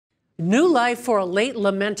New life for a late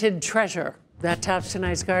lamented treasure. That tops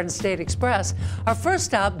tonight's Garden State Express. Our first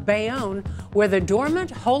stop, Bayonne, where the dormant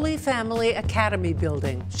Holy Family Academy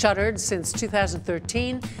building, shuttered since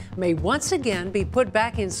 2013, may once again be put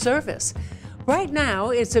back in service. Right now,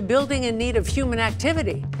 it's a building in need of human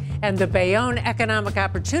activity, and the Bayonne Economic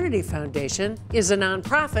Opportunity Foundation is a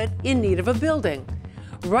nonprofit in need of a building.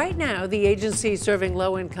 Right now, the agency serving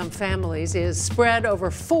low-income families is spread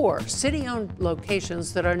over 4 city-owned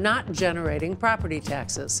locations that are not generating property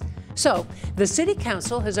taxes. So, the City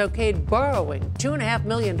Council has okayed borrowing $2.5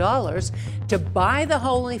 million to buy the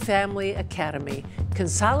Holy Family Academy,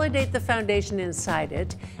 consolidate the foundation inside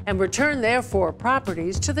it, and return their 4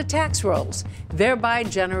 properties to the tax rolls, thereby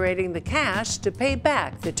generating the cash to pay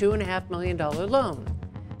back the $2.5 million loan.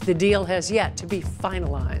 The deal has yet to be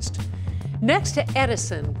finalized. Next to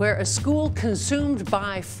Edison, where a school consumed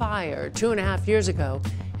by fire 2.5 years ago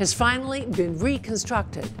has finally been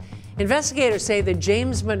reconstructed. Investigators say the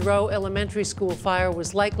James Monroe Elementary School fire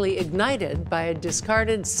was likely ignited by a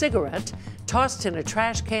discarded cigarette tossed in a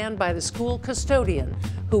trash can by the school custodian,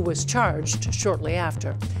 who was charged shortly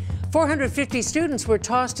after. 450 students were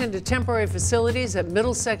tossed into temporary facilities at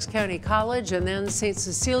Middlesex County College and then St.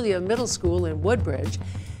 Cecilia Middle School in Woodbridge.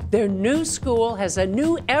 Their new school has a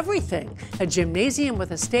new everything: a gymnasium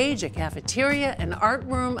with a stage, a cafeteria, an art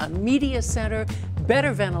room, a media center,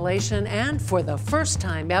 better ventilation, and for the first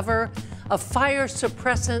time ever, a fire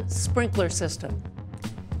suppressant sprinkler system.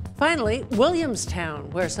 Finally, Williamstown,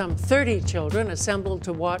 where some 30 children assembled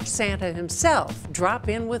to watch Santa himself drop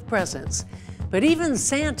in with presents. But even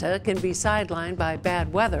Santa can be sidelined by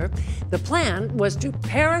bad weather. The plan was to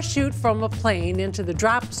parachute from a plane into the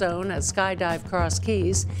drop zone at Skydive Cross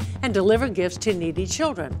Keys and deliver gifts to needy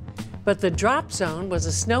children. But the drop zone was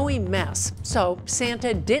a snowy mess, so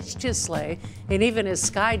Santa ditched his sleigh and even his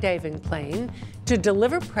skydiving plane to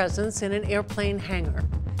deliver presents in an airplane hangar.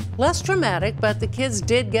 Less dramatic, but the kids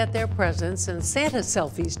did get their presents and Santa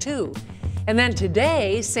selfies too. And then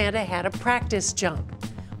today, Santa had a practice jump,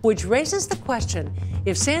 which raises the question,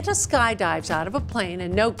 if Santa skydives out of a plane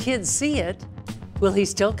and no kids see it, will he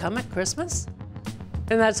still come at Christmas?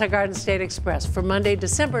 And that's our Garden State Express for Monday,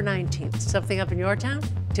 December 19th. Something up in your town?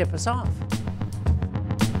 Tip us off.